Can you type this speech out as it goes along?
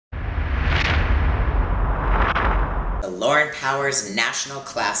Lauren Powers National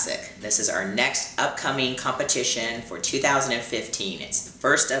Classic. This is our next upcoming competition for 2015. It's the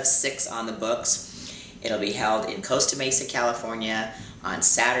first of 6 on the books. It'll be held in Costa Mesa, California on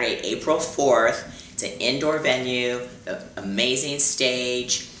Saturday, April 4th. It's an indoor venue, an amazing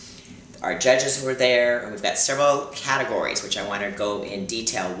stage. Our judges were there, and we've got several categories, which I want to go in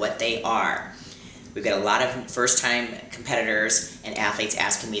detail what they are. We've got a lot of first-time competitors and athletes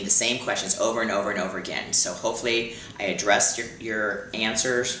asking me the same questions over and over and over again. So hopefully I addressed your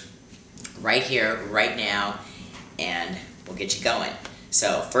answers right here, right now, and we'll get you going.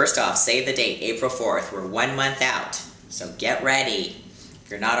 So first off, save the date, April 4th. We're 1 month out, so get ready.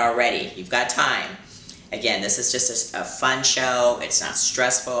 If you're not already, you've got time. Again, this is just a fun show. It's not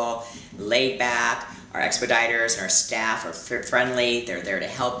stressful, laid back. Our expediters and our staff are friendly. They're there to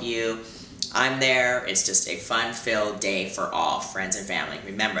help you. I'm there. It's just a fun-filled day for all, friends and family.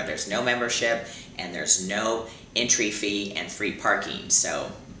 Remember, there's no membership and there's no entry fee and free parking.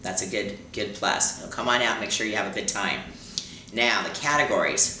 So that's a good plus. So come on out, make sure you have a good time. Now, the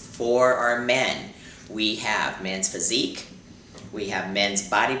categories for our men. We have men's physique, we have men's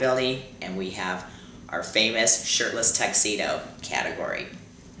bodybuilding, and we have our famous shirtless tuxedo category.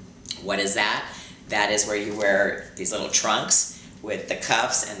 What is that? That is where you wear these little trunks with the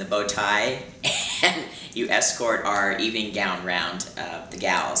cuffs and the bow tie, and you escort our evening gown round, the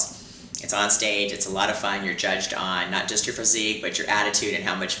gals. It's on stage, it's a lot of fun. You're judged on not just your physique, but your attitude and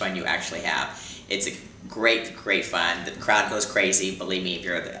how much fun you actually have. It's a great fun. The crowd goes crazy. Believe me, if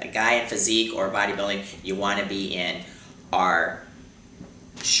you're a guy in physique or bodybuilding, you want to be in our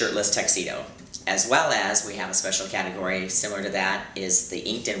shirtless tuxedo. As well as, we have a special category similar to that, is the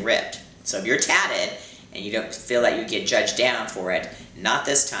inked and ripped. So if you're tatted, and you don't feel that you get judged down for it, not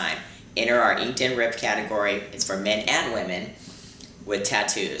this time. Enter our inked and ripped category. It's for men and women with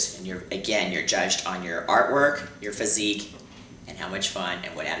tattoos. And you're judged on your artwork, your physique, and how much fun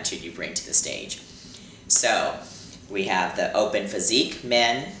and what attitude you bring to the stage. So we have the open physique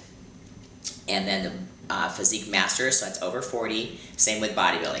men, and then the physique masters, so that's over 40. Same with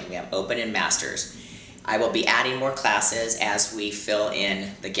bodybuilding. We have open and masters. I will be adding more classes as we fill in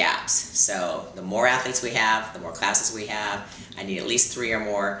the gaps. So the more athletes we have, the more classes we have. I need at least 3 or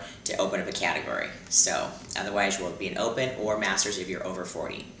more to open up a category. So otherwise you will be an open or masters if you're over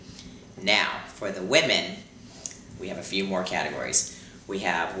 40. Now, for the women, we have a few more categories. We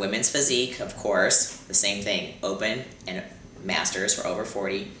have women's physique, of course, the same thing, open and masters for over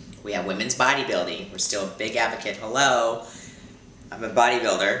 40. We have women's bodybuilding. We're still a big advocate. Hello, I'm a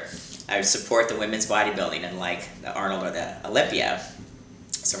bodybuilder. I would support the women's bodybuilding, unlike the Arnold or the Olympia.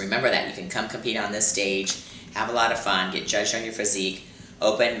 So remember that. You can come compete on this stage, have a lot of fun, get judged on your physique,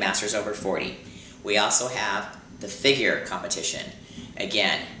 open, masters over 40. We also have the figure competition.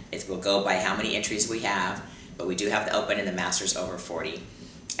 Again, it will go by how many entries we have, but we do have the open and the masters over 40,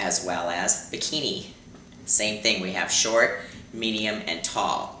 as well as bikini. Same thing, we have short, medium, and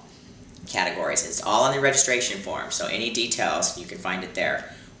tall categories. It's all on the registration form, so any details, you can find it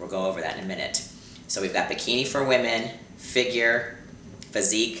there. We'll go over that in a minute. So we've got bikini for women, figure,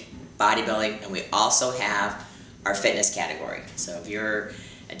 physique, bodybuilding, and we also have our fitness category. So if you're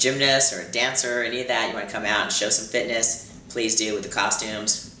a gymnast or a dancer or any of that, you want to come out and show some fitness, please do with the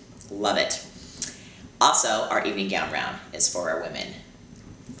costumes. Love it. Also, our evening gown round is for our women.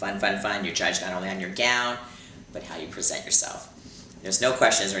 Fun, fun, fun. You're judged not only on your gown, but how you present yourself. There's no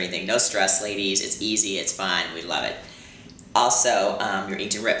questions or anything. No stress, ladies. It's easy. It's fun. We love it. Also, your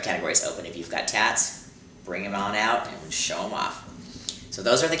inked and ripped category is open. If you've got tats, bring them on out and show them off. So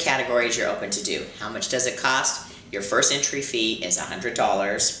those are the categories you're open to do. How much does it cost? Your first entry fee is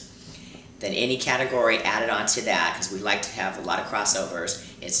 $100. Then any category added on to that, because we like to have a lot of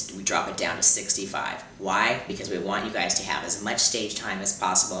crossovers, we drop it down to $65. Why? Because we want you guys to have as much stage time as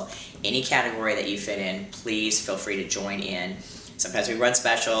possible. Any category that you fit in, please feel free to join in. Sometimes we run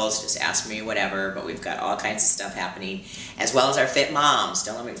specials, just ask me, whatever, but we've got all kinds of stuff happening, as well as our fit moms.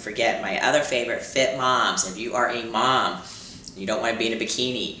 Don't let me forget my other favorite, fit moms. If you are a mom, you don't want to be in a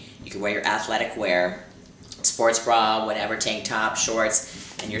bikini, you can wear your athletic wear, sports bra, whatever, tank top,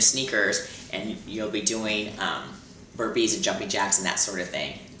 shorts, and your sneakers, and you'll be doing burpees and jumping jacks and that sort of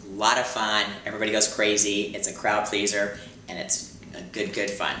thing. A lot of fun, everybody goes crazy, it's a crowd pleaser, and it's a good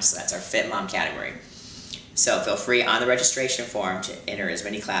fun. So that's our fit mom category. So feel free on the registration form to enter as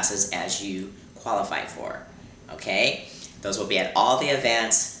many classes as you qualify for, okay? Those will be at all the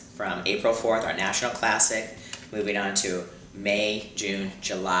events from April 4th, our National Classic, moving on to May, June,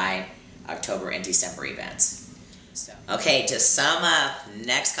 July, October, and December events. So, okay, to sum up,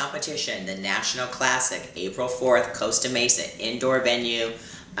 next competition, the National Classic, April 4th, Costa Mesa, indoor venue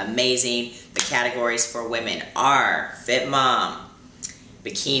amazing. The categories for women are Fit Mom,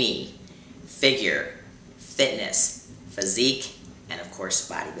 Bikini, Figure, Fitness, Physique, and of course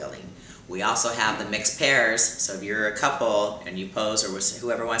bodybuilding. We also have the mixed pairs, so if you're a couple and you pose, or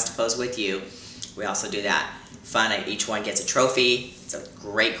whoever wants to pose with you, we also do that. Fun, each one gets a trophy. It's a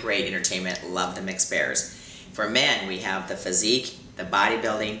great entertainment. Love the mixed pairs. For men, we have the physique, the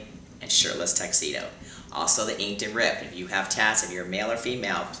bodybuilding, and shirtless tuxedo. Also the inked and ripped. If you have tats, if you're male or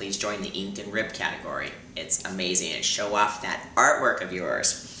female, please join the inked and ripped category. It's amazing, and show off that artwork of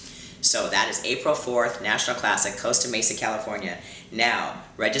yours. So that is April 4th, National Classic, Costa Mesa, California. Now,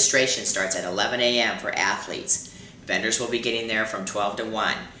 registration starts at 11 a.m. for athletes. Vendors will be getting there from 12 to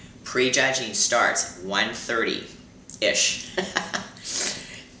 1. Prejudging starts 1:30-ish.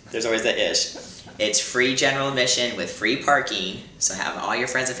 There's always that ish. It's free general admission with free parking, so have all your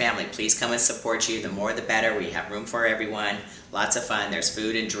friends and family please come and support you. The more the better. We have room for everyone. Lots of fun. There's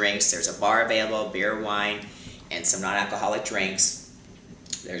food and drinks. There's a bar available, beer, wine, and some non-alcoholic drinks.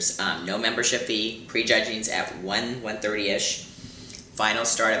 There's no membership fee. Prejudging's at 1:30-ish. Finals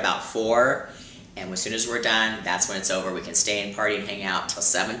start about 4, and as soon as we're done, that's when it's over. We can stay and party and hang out till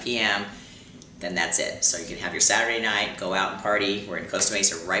 7 p.m. Then that's it. So you can have your Saturday night, go out and party. We're in Costa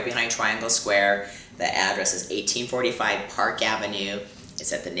Mesa, right behind Triangle Square. The address is 1845 Park Avenue.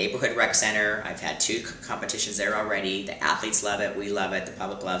 It's at the Neighborhood Rec Center. I've had 2 competitions there already. The athletes love it, we love it, the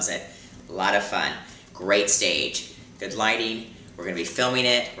public loves it. A lot of fun. Great stage, good lighting. We're going to be filming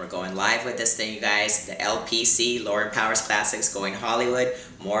it. We're going live with this thing, you guys. The LPC, Lauren Powers Classics, going Hollywood.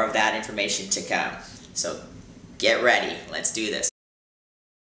 More of that information to come. So get ready. Let's do this.